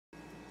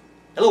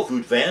Hello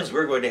food fans,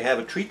 we're going to have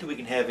a treat that we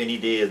can have any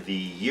day of the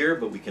year,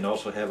 but we can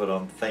also have it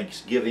on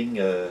Thanksgiving,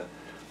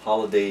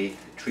 holiday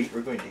treat.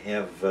 We're going to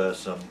have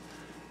some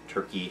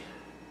turkey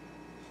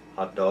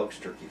hot dogs,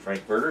 turkey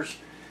frankfurters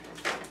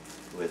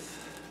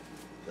with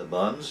the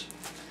buns.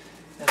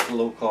 That's a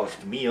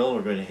low-cost meal.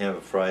 We're going to have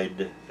a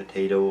fried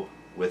potato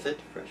with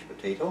it, fresh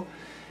potato,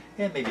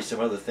 and maybe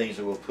some other things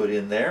that we'll put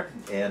in there.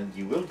 And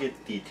you will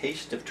get the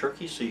taste of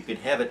turkey, so you can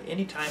have it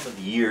any time of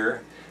the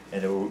year,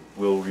 and it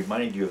will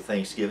remind you of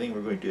Thanksgiving. We're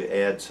going to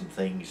add some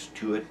things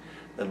to it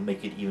that'll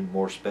make it even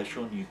more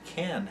special, and you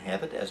can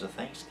have it as a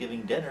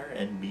Thanksgiving dinner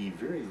and be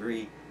very,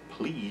 very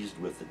pleased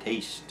with the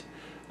taste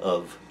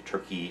of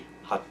turkey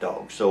hot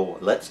dog. So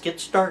let's get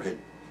started.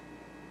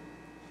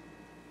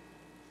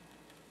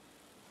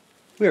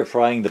 We are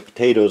frying the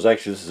potatoes.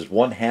 Actually, this is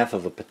 1/2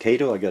 of a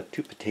potato. I got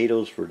 2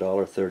 potatoes for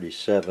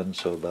 $1.37,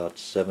 so about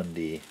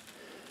 70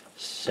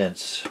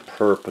 cents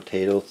per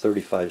potato,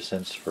 35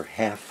 cents for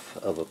half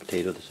of a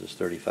potato. This is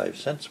 35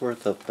 cents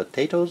worth of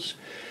potatoes.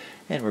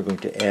 And we're going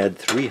to add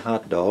 3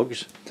 hot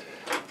dogs.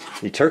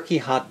 The turkey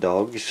hot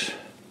dogs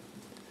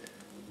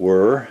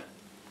were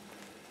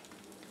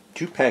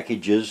 2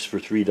 packages for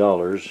 $3,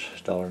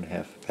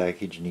 $1.50 a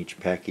package, and each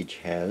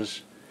package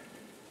has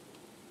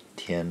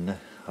 10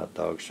 hot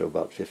dogs, so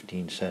about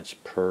 15 cents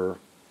per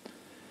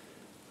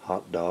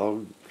hot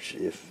dog,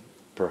 if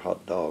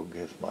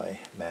my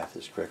math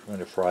is correct. I'm going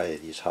to fry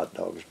these hot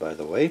dogs, by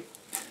the way.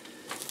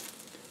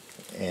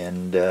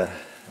 And let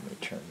me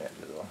turn that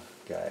little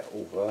guy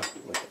over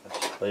with a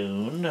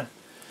spoon.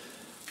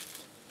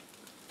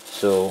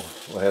 So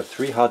we'll have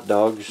 3 hot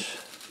dogs,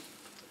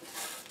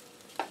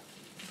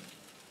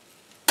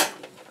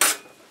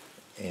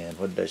 and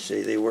what did I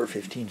say they were?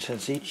 15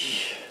 cents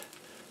each?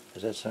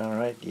 Does that sound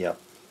right? Yep,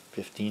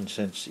 15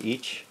 cents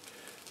each.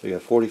 So we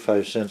got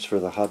 45 cents for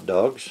the hot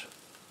dogs.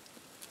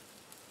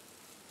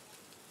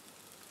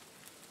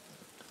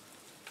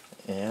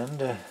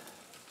 And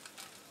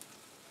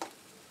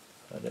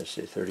what did I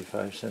say,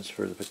 35 cents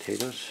for the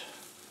potatoes?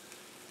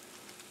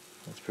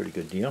 That's a pretty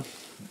good deal.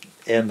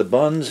 And the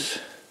buns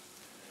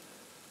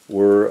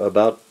were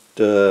about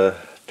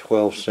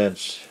 12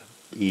 cents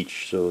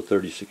each, so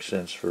 36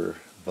 cents for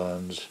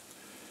buns.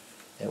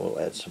 And we'll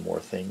add some more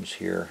things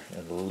here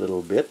in a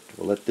little bit.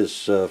 We'll let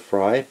this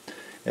fry.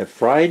 And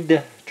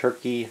fried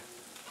turkey,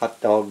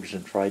 hot dogs,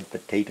 and fried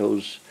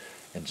potatoes,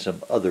 and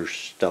some other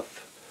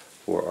stuff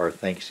for our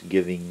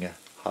Thanksgiving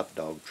hot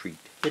dog treat.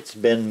 It's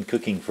been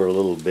cooking for a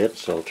little bit,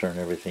 so I'll turn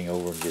everything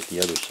over and get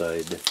the other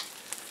side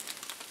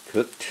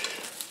cooked.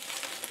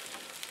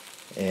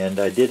 And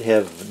I did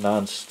have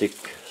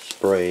non-stick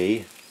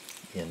spray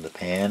in the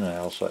pan. I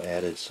also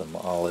added some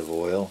olive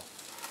oil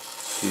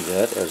to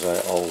that, as I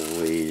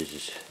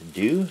always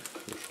do,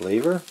 for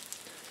flavor.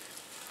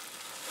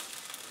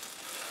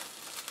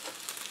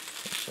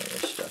 Some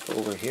of this stuff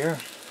over here.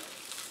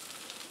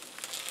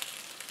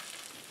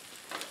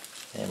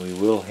 And we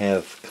will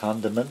have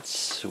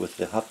condiments with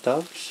the hot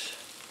dogs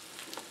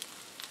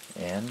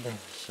and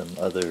some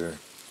other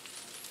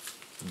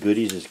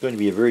goodies. It's going to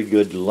be a very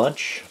good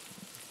lunch,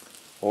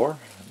 or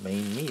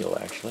main meal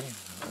actually.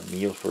 A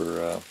meal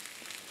for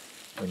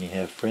when you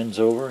have friends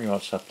over, you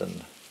want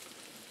something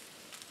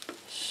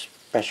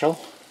special.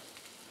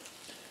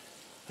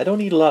 I don't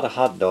eat a lot of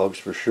hot dogs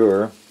for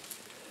sure,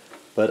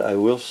 but I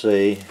will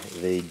say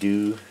they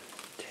do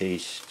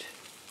taste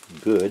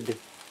good.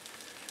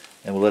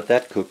 And we'll let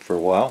that cook for a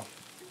while.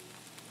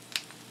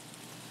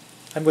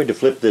 I'm going to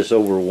flip this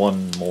over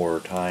one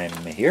more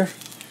time here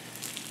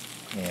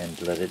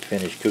and let it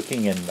finish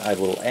cooking, and I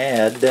will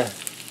add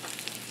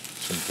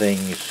some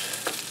things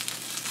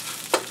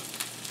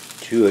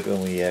to it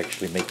when we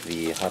actually make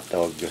the hot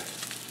dog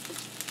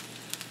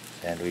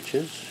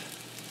sandwiches.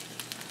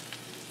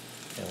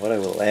 And what I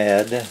will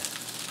add,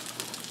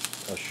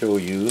 I'll show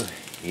you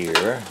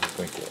here. I'm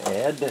going to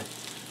add,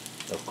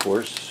 of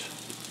course,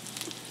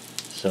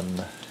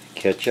 some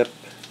ketchup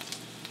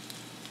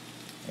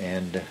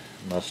and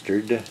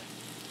mustard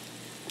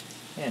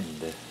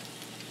and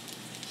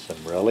some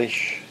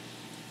relish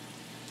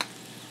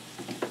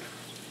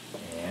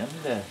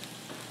and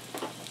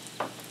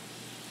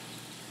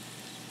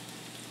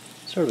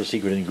sort of a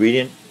secret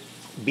ingredient.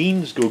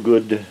 Beans go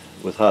good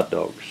with hot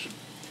dogs,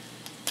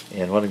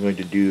 and what I'm going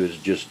to do is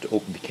just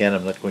open the can.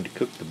 I'm not going to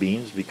cook the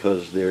beans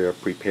because they're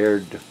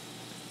prepared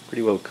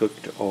pretty well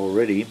cooked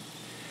already.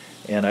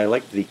 And I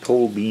like the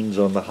cold beans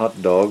on the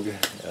hot dog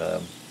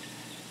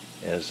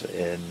as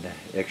an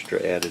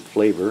extra added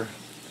flavor.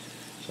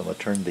 So I'm going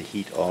to turn the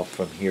heat off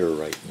from here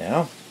right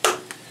now.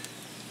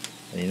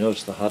 And you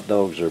notice the hot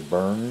dogs are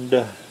burned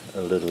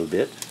a little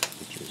bit,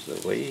 which is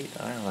the way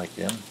I like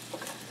them.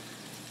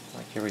 I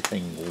like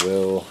everything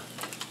well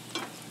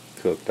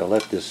cooked. I'll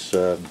let this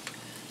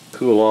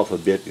cool off a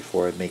bit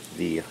before I make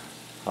the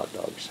hot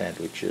dog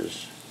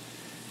sandwiches.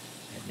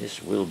 And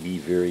this will be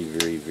very,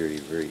 very, very,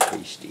 very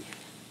tasty.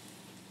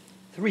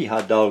 3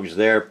 hot dogs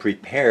there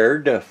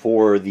prepared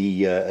for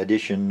the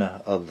addition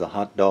of the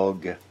hot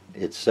dog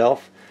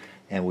itself,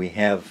 and we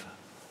have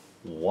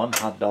one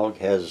hot dog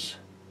has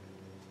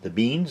the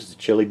beans, the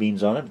chili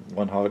beans on it.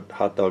 One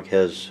hot dog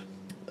has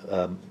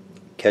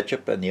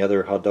ketchup and the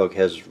other hot dog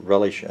has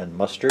relish and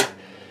mustard.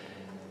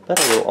 But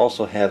I will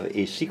also have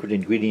a secret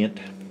ingredient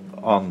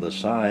on the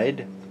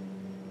side.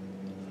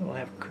 I will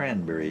have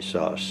cranberry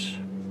sauce.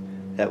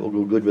 That will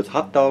go good with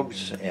hot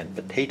dogs and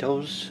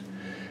potatoes.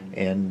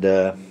 And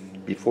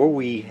before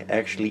we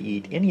actually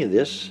eat any of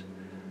this,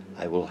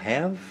 I will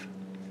have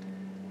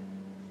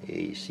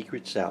a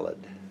secret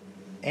salad.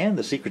 And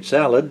the secret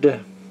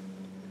salad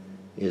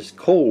is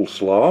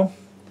coleslaw.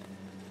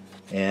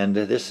 And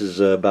this is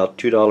about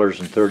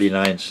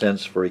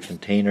 $2.39 for a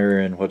container.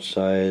 And what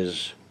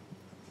size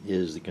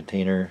is the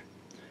container?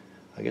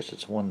 I guess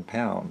it's 1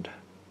 pound.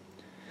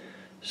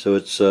 So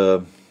it's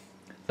a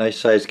nice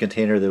sized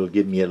container that will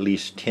give me at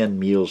least 10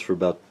 meals for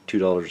about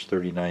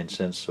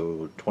 $2.39,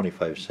 so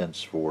 25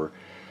 cents for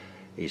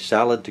a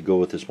salad to go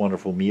with this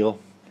wonderful meal.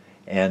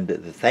 And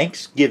the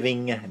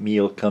Thanksgiving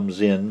meal comes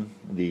in,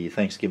 the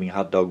Thanksgiving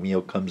hot dog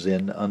meal comes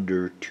in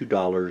under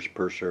 $2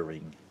 per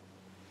serving.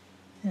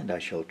 And I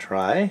shall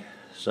try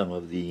some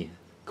of the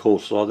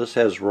coleslaw. This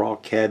has raw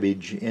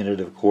cabbage in it,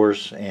 of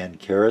course, and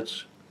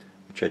carrots,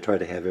 which I try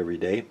to have every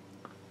day.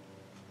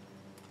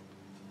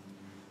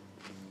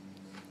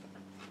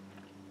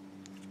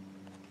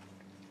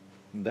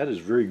 That is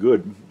very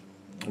good.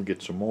 We'll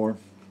get some more.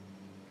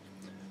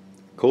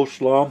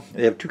 Coleslaw.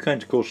 They have two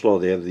kinds of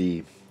coleslaw. They have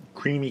the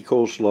creamy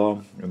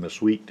coleslaw and the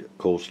sweet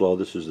coleslaw.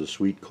 This is the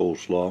sweet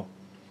coleslaw.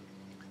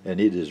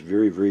 And it is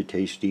very, very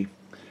tasty.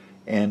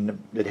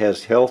 And it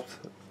has healthful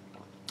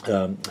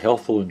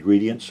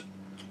ingredients,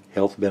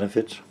 health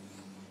benefits.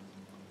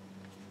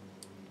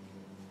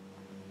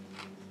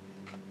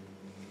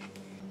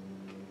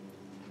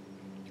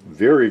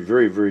 Very,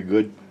 very, very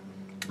good.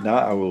 Now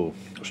I will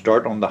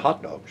start on the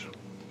hot dogs.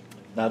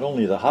 Not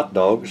only the hot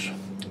dogs,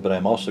 but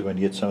I'm also going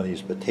to get some of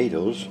these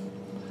potatoes.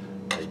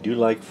 I do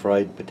like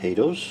fried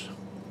potatoes.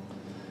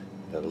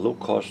 Got a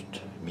low-cost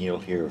meal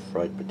here of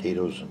fried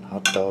potatoes and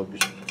hot dogs.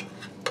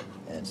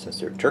 And since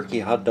they're turkey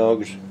hot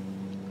dogs,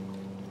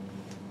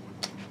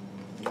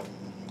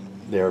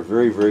 they are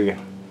very, very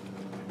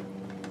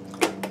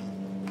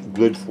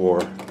good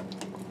for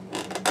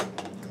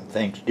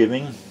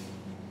Thanksgiving.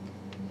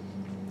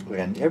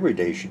 And every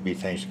day should be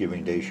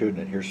Thanksgiving Day, shouldn't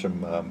it? Here's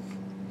some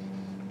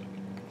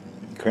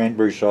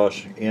cranberry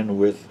sauce in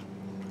with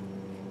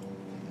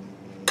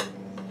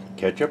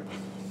ketchup.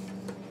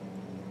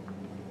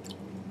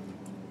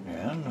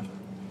 And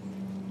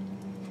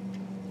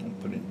I'll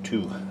put in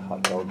 2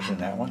 hot dogs in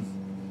that one.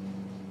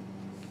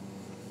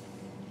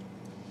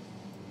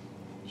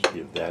 Let's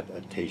give that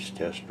a taste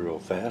test real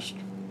fast.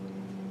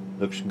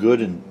 Looks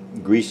good and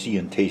greasy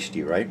and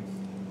tasty, right?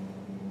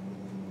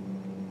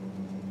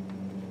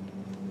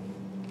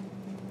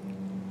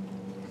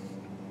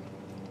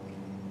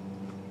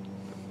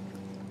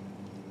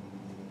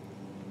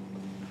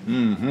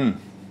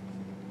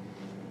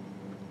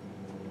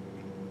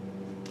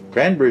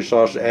 Cranberry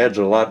sauce adds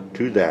a lot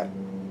to that.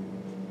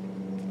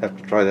 Have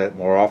to try that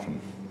more often.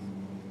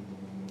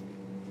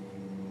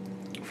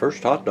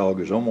 First hot dog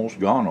is almost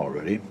gone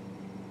already.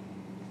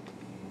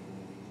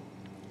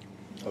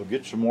 I'll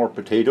get some more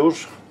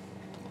potatoes,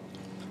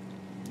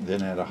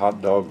 then add a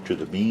hot dog to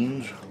the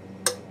beans.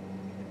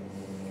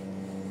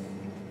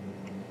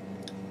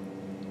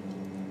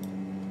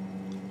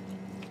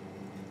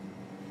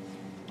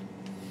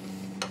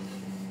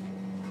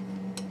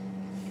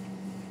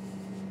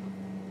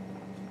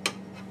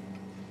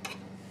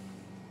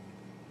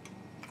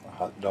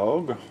 Hot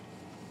dog.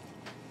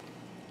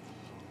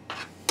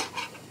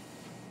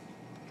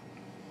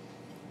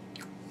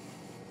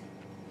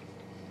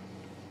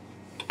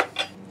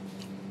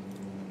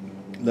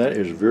 That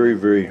is very,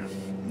 very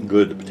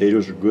good. The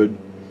potatoes are good.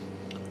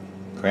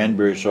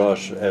 Cranberry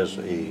sauce as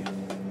a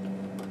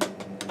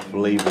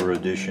flavor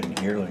addition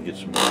here. Let me get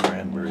some more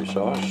cranberry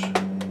sauce.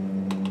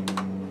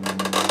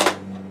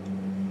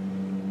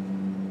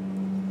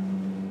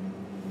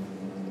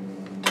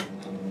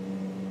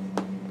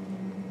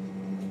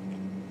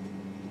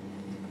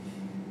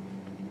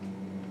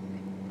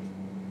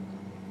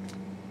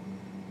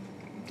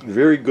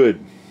 Very good.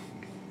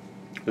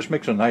 This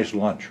makes a nice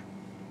lunch.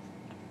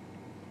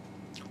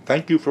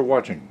 Thank you for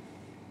watching.